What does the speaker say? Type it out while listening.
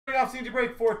Playoff CNC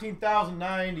break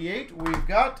 14,098. We've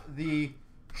got the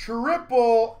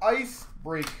triple ice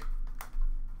break.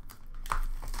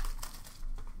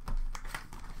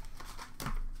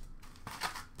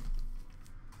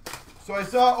 So I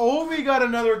saw Ovi got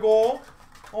another goal.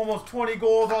 Almost 20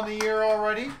 goals on the year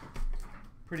already.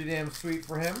 Pretty damn sweet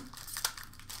for him.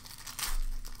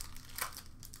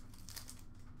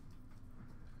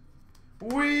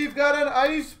 We've got an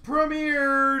Ice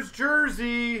Premiers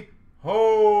jersey.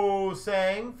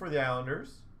 Ho-Sang for the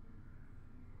Islanders.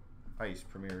 Ice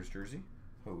Premiers jersey.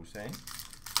 Ho-Sang.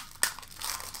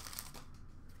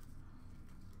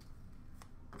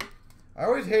 I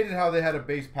always hated how they had a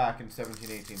base pack in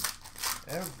 17-18.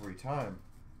 Every time.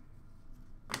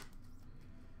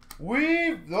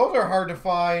 Those are hard to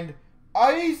find.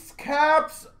 Ice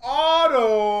Caps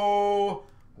Auto.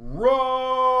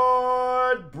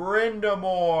 Rod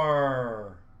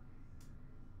Brindamore.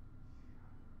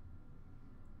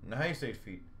 Nice 8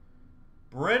 feet.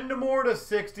 Brindamore to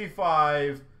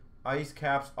 65. Ice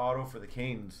Caps Auto for the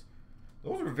Canes.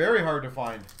 Those are very hard to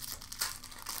find.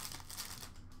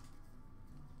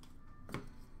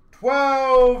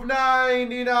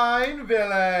 $12.99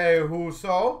 Ville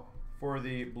Husso for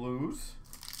the Blues.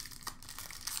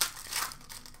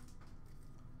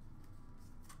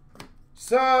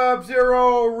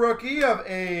 Sub-Zero rookie of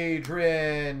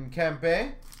Adrian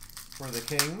Kempe for the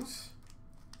Kings.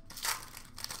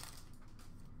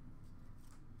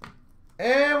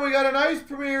 And we got a nice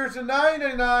Premiers to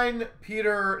 $9.99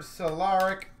 Peter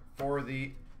Cehlarik for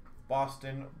the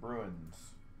Boston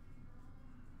Bruins.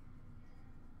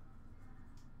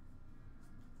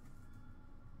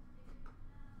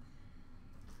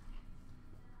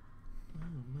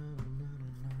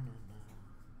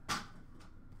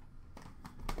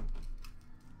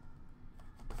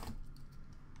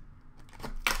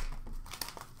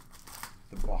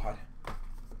 The bod.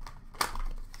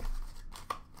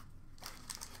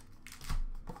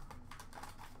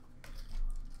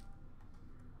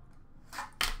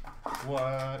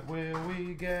 What will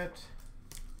we get?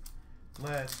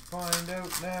 Let's find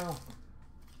out now.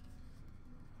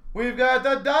 We've got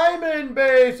the diamond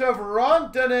base of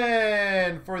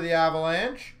Rantanen for the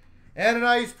Avalanche. And an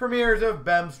Ice Premiers of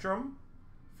Bemstrom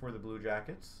for the Blue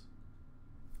Jackets.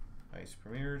 Ice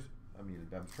Premiers, Emil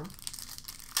Bemstrom.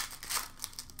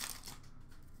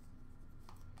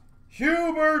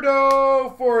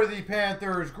 Huberdeau for the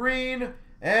Panthers green.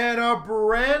 And a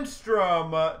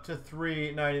Brandstrom to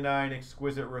 $3.99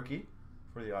 exquisite rookie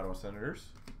for the Ottawa Senators.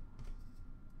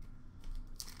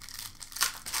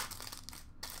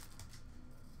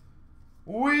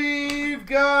 We've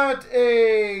got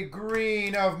a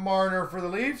green of Marner for the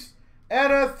Leafs.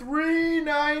 And a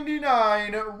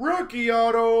 $3.99 rookie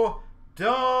auto,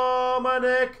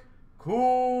 Dominic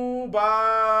Kubalik.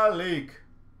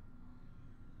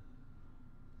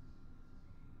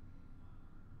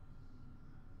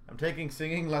 I'm taking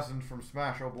singing lessons from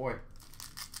Smash, oh boy.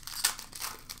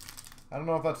 I don't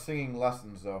know if that's singing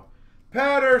lessons though.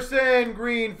 Patterson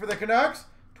green for the Canucks.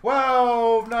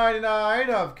 $12.99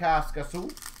 of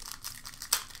Kaskasu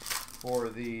for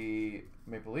the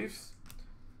Maple Leafs.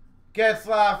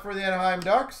 Getzlaf for the Anaheim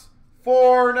Ducks.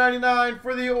 $4.99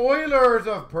 for the Oilers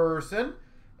of Person.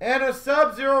 And a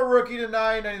Sub-Zero rookie to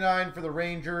 $9.99 for the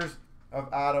Rangers of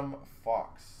Adam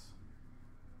Fox.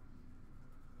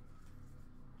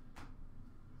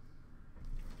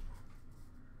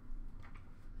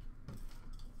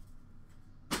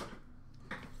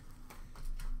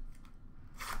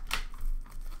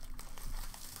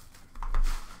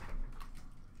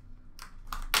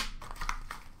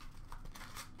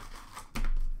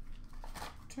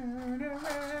 Turn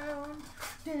around.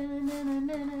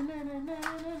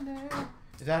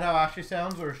 Is that how Ashley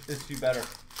sounds, or is she better?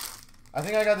 I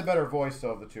think I got the better voice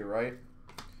though of the two, right?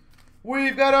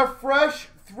 We've got a fresh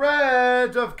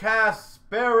threads of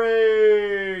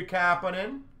Kasperi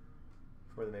Kapanen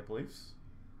for the Maple Leafs.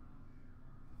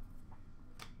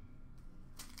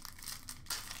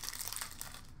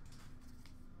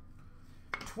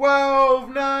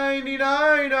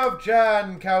 $12.99 of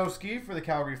Jankowski for the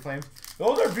Calgary Flames.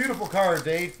 Those are beautiful cards,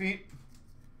 8 feet.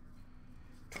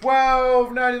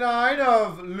 $12.99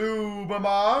 of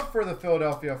Lubomov for the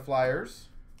Philadelphia Flyers.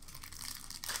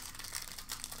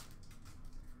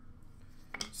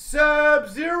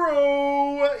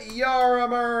 Sub-Zero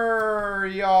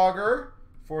Jaromir Jagr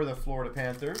for the Florida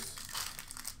Panthers.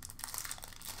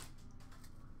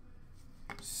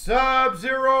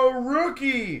 Sub-Zero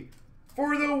rookie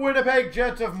for the Winnipeg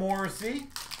Jets of Morrissey.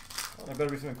 Oh, there better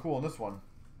be something cool in this one.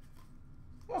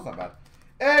 Well, that's not bad.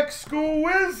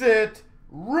 Exquisite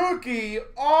rookie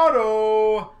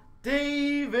auto,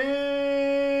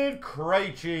 David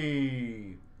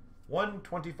Krejci.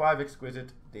 125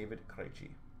 exquisite David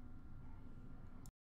Krejci.